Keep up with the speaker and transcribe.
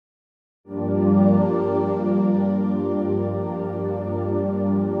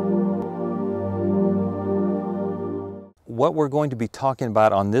what we're going to be talking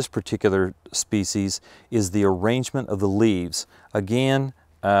about on this particular species is the arrangement of the leaves. Again,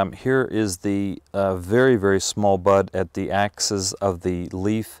 here is the very, very small bud at the axis of the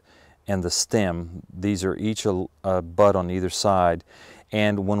leaf and the stem. These are each a bud on either side.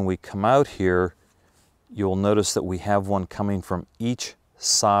 And when we come out here, you'll notice that we have one coming from each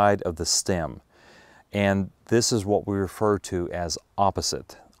side of the stem. And this is what we refer to as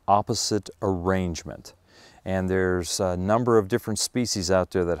opposite arrangement. And there's a number of different species out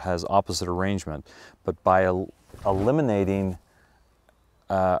there that has opposite arrangement, but by eliminating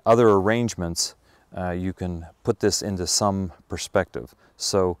other arrangements, you can put this into some perspective.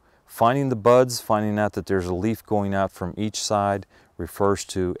 So finding the buds, finding out that there's a leaf going out from each side refers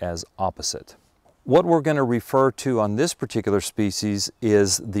to as opposite. What we're going to refer to on this particular species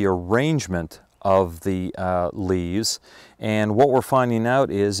is the arrangement of the leaves, and what we're finding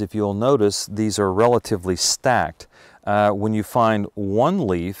out is, if you'll notice, these are relatively stacked. When you find one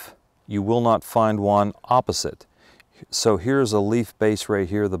leaf, you will not find one opposite. So here's a leaf base right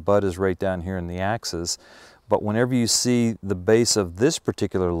here, the bud is right down here in the axis, but whenever you see the base of this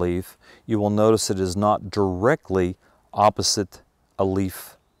particular leaf, you will notice it is not directly opposite a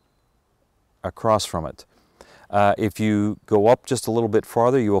leaf across from it. If you go up just a little bit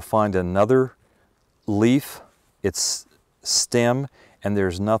farther, you will find another leaf, its stem, and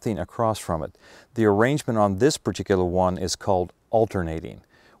there's nothing across from it. The arrangement on this particular one is called alternating,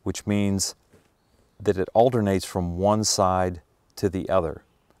 which means that it alternates from one side to the other.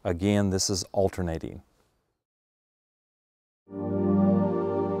 Again, this is alternating.